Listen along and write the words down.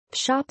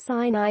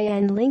ShopSign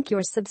and link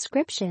your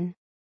subscription.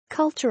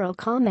 Cultural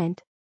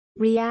comment.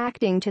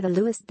 Reacting to the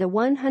Louis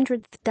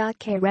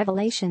C.K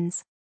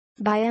revelations.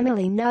 By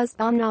Emily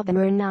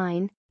NussbaumNovember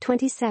 9,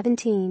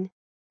 2017.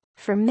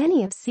 For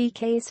many of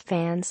CK's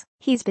fans,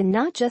 he's been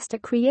not just a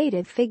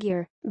creative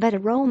figure, but a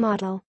role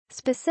model,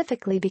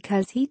 specifically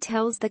because he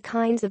tells the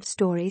kinds of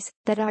stories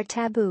that are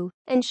taboo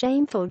and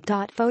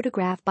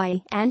shameful.Photograph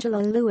by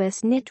Angela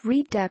Lewis knit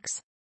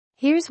Redux.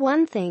 Here's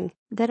one thing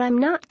that I'm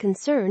not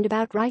concerned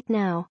about right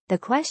now, the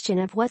question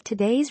of what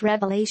today's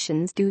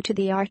revelations do to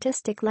the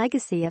artistic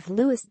legacy of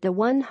Louis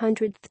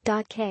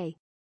C.K.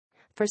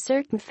 For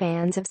certain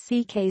fans of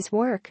CK's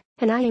work,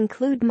 and I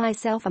include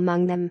myself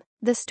among them,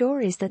 the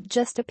stories that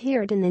just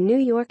appeared in the New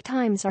York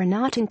Times are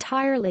not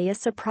entirely a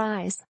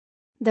surprise.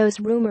 Those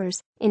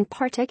rumors, in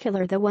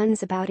particular the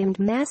ones about him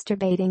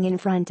masturbating in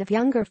front of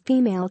younger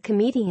female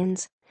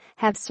comedians,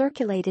 have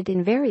circulated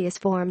in various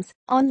forms,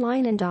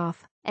 online and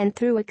off, and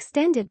through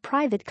extended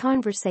private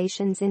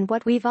conversations in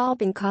what we've all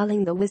been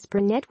calling the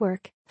Whisper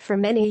Network for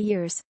many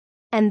years.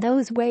 And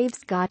those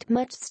waves got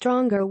much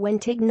stronger when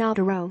Tig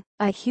Notaro,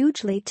 a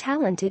hugely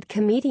talented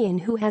comedian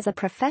who has a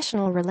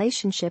professional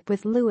relationship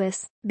with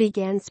Louis,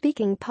 began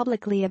speaking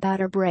publicly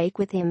about her break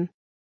with him.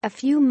 A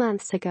few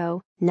months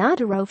ago,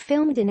 Notaro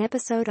filmed an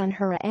episode on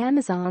her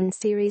Amazon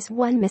series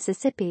One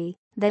Mississippi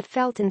that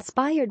felt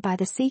inspired by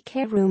the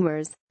CK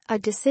rumors, a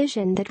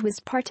decision that was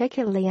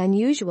particularly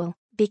unusual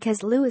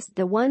because Louis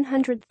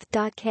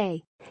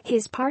C.K,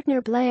 his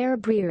partner Blair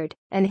Breard,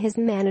 and his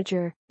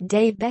manager,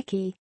 Dave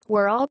Becky,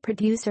 were all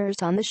producers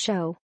on the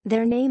show,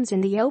 their names in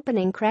the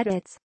opening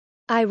credits.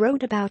 I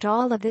wrote about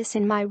all of this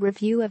in my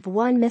review of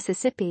One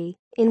Mississippi,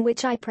 in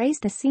which I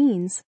praised the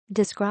scenes,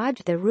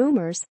 described the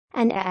rumors,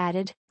 and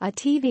added, a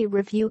TV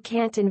review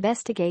can't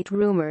investigate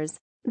rumors.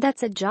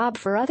 That's a job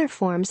for other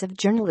forms of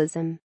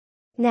journalism.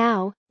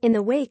 Now, in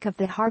the wake of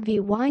the Harvey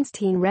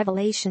Weinstein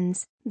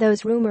revelations,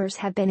 those rumors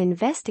have been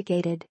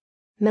investigated.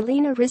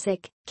 Melina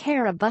Rizek,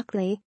 Kara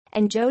Buckley,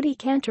 and Jodi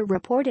Kantor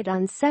reported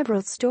on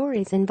several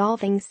stories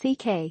involving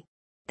CK.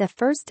 The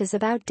first is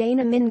about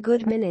Dana Min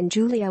Goodman and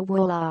Julia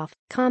Wolof,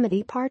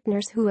 comedy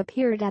partners who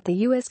appeared at the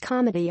U.S.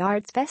 Comedy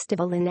Arts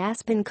Festival in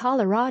Aspen,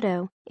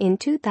 Colorado, in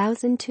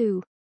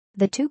 2002.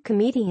 The two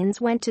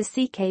comedians went to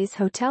CK's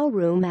hotel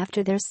room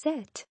after their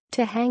set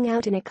to hang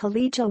out in a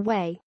collegial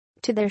way.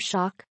 To their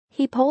shock,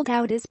 he pulled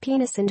out his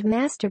penis and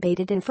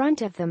masturbated in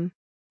front of them.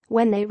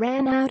 When they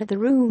ran out of the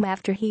room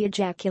after he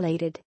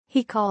ejaculated,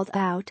 he called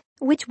out,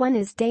 "Which one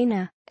is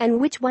Dana,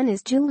 and which one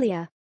is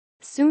Julia?"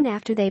 Soon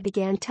after they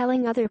began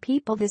telling other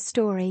people this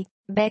story,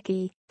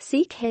 Becky,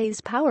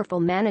 CK's powerful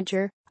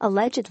manager,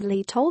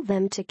 allegedly told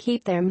them to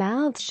keep their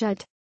mouths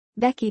shut.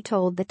 Becky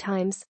told The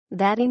Times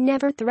that he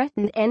never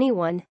threatened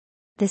anyone.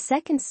 The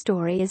second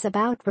story is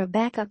about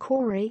Rebecca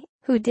Corey,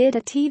 who did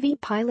a TV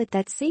pilot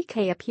that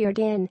CK appeared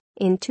in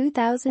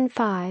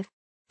 2005.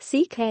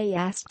 CK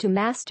asked to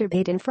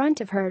masturbate in front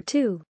of her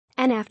too,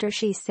 and after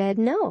she said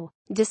no,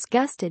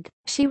 disgusted,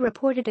 she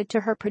reported it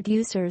to her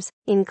producers,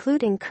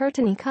 including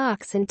Courtney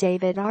Cox and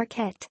David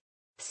Arquette.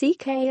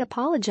 CK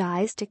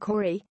apologized to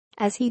Corey,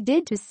 as he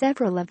did to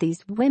several of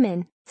these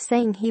women,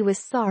 saying he was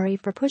sorry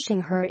for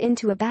pushing her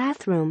into a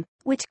bathroom,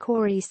 which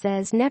Corey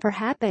says never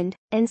happened,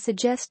 and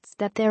suggests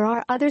that there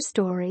are other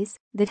stories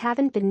that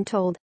haven't been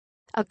told.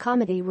 A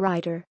comedy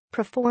writer,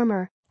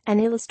 performer, an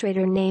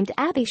illustrator named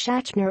Abby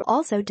Schachner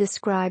also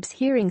describes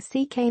hearing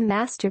CK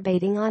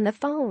masturbating on the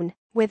phone,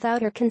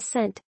 without her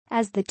consent,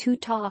 as the two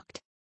talked.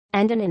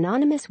 And an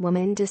anonymous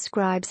woman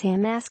describes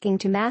him asking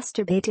to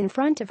masturbate in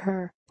front of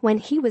her when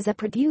he was a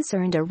producer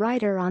and a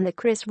writer on the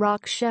Chris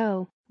Rock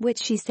show,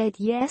 which she said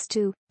yes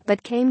to,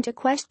 but came to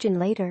question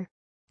later.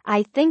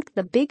 "I think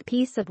the big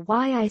piece of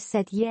why I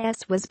said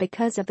yes was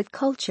because of the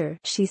culture,"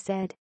 she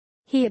said.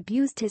 "He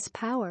abused his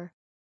power.